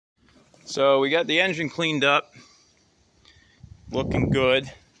So we got the engine cleaned up, looking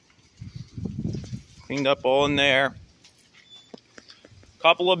good. Cleaned up all in there.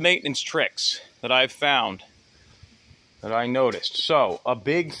 Couple of maintenance tricks that I've found, that I noticed. So a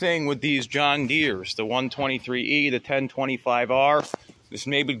big thing with these John Deeres, the 123E, the 1025R, this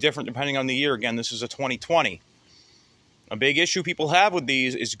may be different depending on the year. Again, this is a 2020. A big issue people have with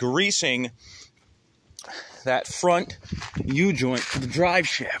these is greasing that front U-joint for the drive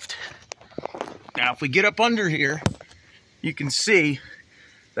shaft. Now, if we get up under here, you can see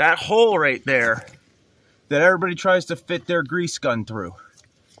that hole right there that everybody tries to fit their grease gun through.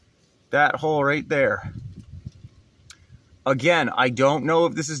 That hole right there. Again, I don't know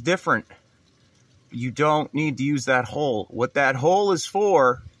if this is different. You don't need to use that hole. What that hole is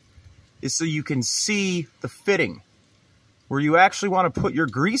for is so you can see the fitting. Where you actually want to put your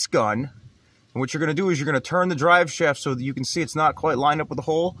grease gun, and what you're going to do is you're going to turn the drive shaft so that you can see it's not quite lined up with the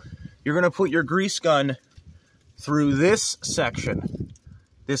hole. You're going to put your grease gun through this section,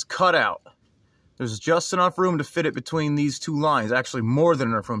 this cutout. There's just enough room to fit it between these two lines. Actually, more than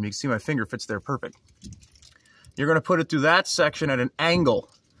enough room. You can see my finger fits there perfect. You're going to put it through that section at an angle.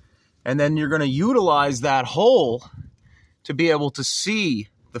 And then you're going to utilize that hole to be able to see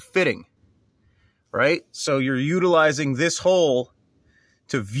the fitting. Right? So you're utilizing this hole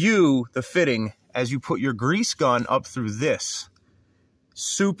to view the fitting as you put your grease gun up through this.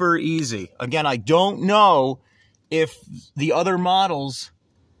 Super easy. Again, I don't know if the other models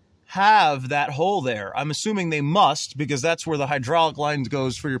have that hole there. I'm assuming they must, because that's where the hydraulic line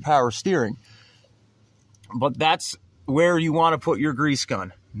goes for your power steering. But that's where you want to put your grease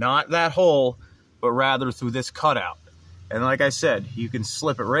gun. Not that hole, but rather through this cutout. And like I said, you can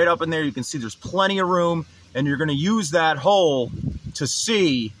slip it right up in there. You can see there's plenty of room, and you're going to use that hole to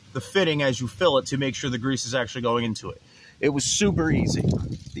see the fitting as you fill it to make sure the grease is actually going into it. It was super easy.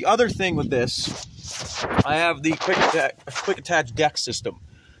 The other thing with this, I have the quick attach deck system.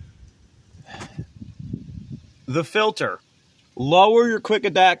 The filter. Lower your quick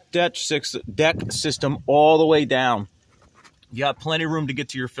attach deck system all the way down. You got plenty of room to get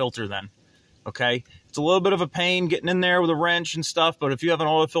to your filter then. Okay? It's a little bit of a pain getting in there with a wrench and stuff, but if you have an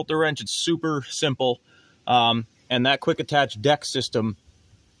auto filter wrench, it's super simple. And that quick attach deck system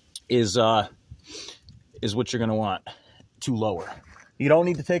is what you're going to want to lower. You don't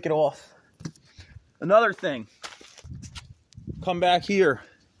need to take it off. Another thing, come back here.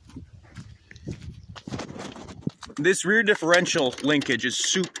 This rear differential linkage is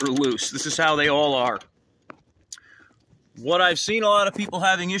super loose. This is how they all are. What I've seen a lot of people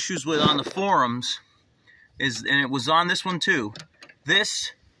having issues with on the forums is, and it was on this one too,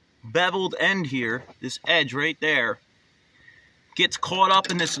 this beveled end here, this edge right there, gets caught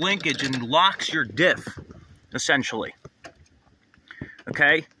up in this linkage and locks your diff, essentially.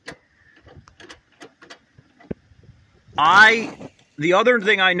 Okay? The other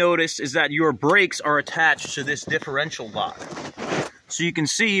thing I noticed is that your brakes are attached to this differential lock. So you can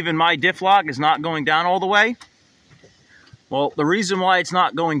see even my diff lock is not going down all the way. Well, the reason why it's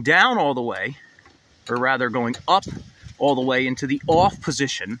not going down all the way, or rather going up all the way into the off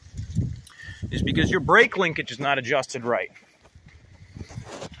position, is because your brake linkage is not adjusted right.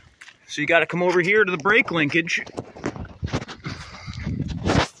 So you got to come over here to the brake linkage,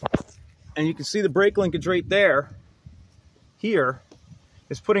 and you can see the brake linkage right there, here,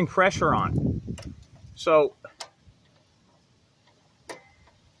 is putting pressure on. So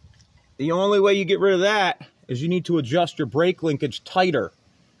the only way you get rid of that is you need to adjust your brake linkage tighter,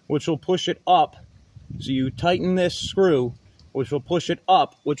 which will push it up. So you tighten this screw, which will push it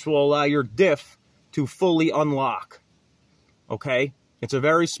up, which will allow your diff to fully unlock. Okay? It's a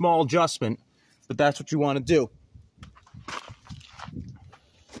very small adjustment, but that's what you want to do.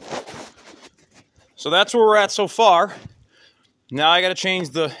 So that's where we're at so far. Now I got to change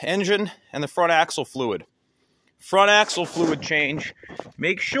the engine and the front axle fluid. Front axle fluid change.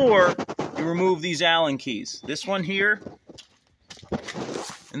 Make sure you remove these Allen keys. This one here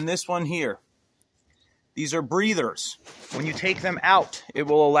and this one here. These are breathers. When you take them out, it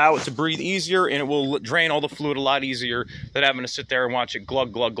will allow it to breathe easier, and it will drain all the fluid a lot easier than having to sit there and watch it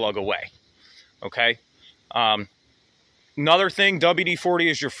glug, glug, glug away. Okay? Another thing, WD-40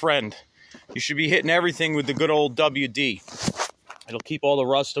 is your friend. You should be hitting everything with the good old WD. It'll keep all the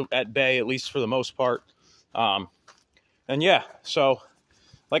rust at bay, at least for the most part. And yeah, so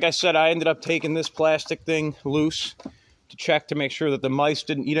like I said, I ended up taking this plastic thing loose to check to make sure that the mice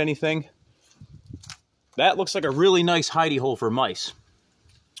didn't eat anything. That looks like a really nice hidey hole for mice.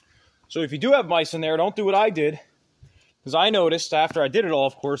 So if you do have mice in there, don't do what I did. Because I noticed after I did it all,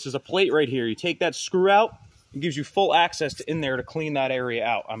 of course, there's a plate right here. You take that screw out, It gives you full access to in there to clean that area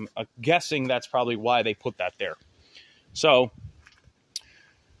out. I'm guessing that's probably why they put that there. So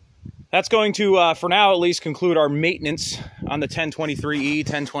that's going to, for now at least, conclude our maintenance on the 1023E,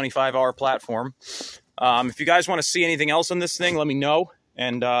 1025R platform. If you guys want to see anything else on this thing, let me know.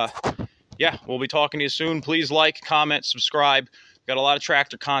 And yeah, we'll be talking to you soon. Please like, comment, subscribe. We've got a lot of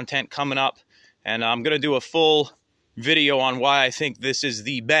tractor content coming up. And I'm going to do a full video on why I think this is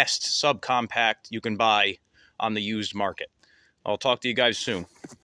the best subcompact you can buy on the used market. I'll talk to you guys soon.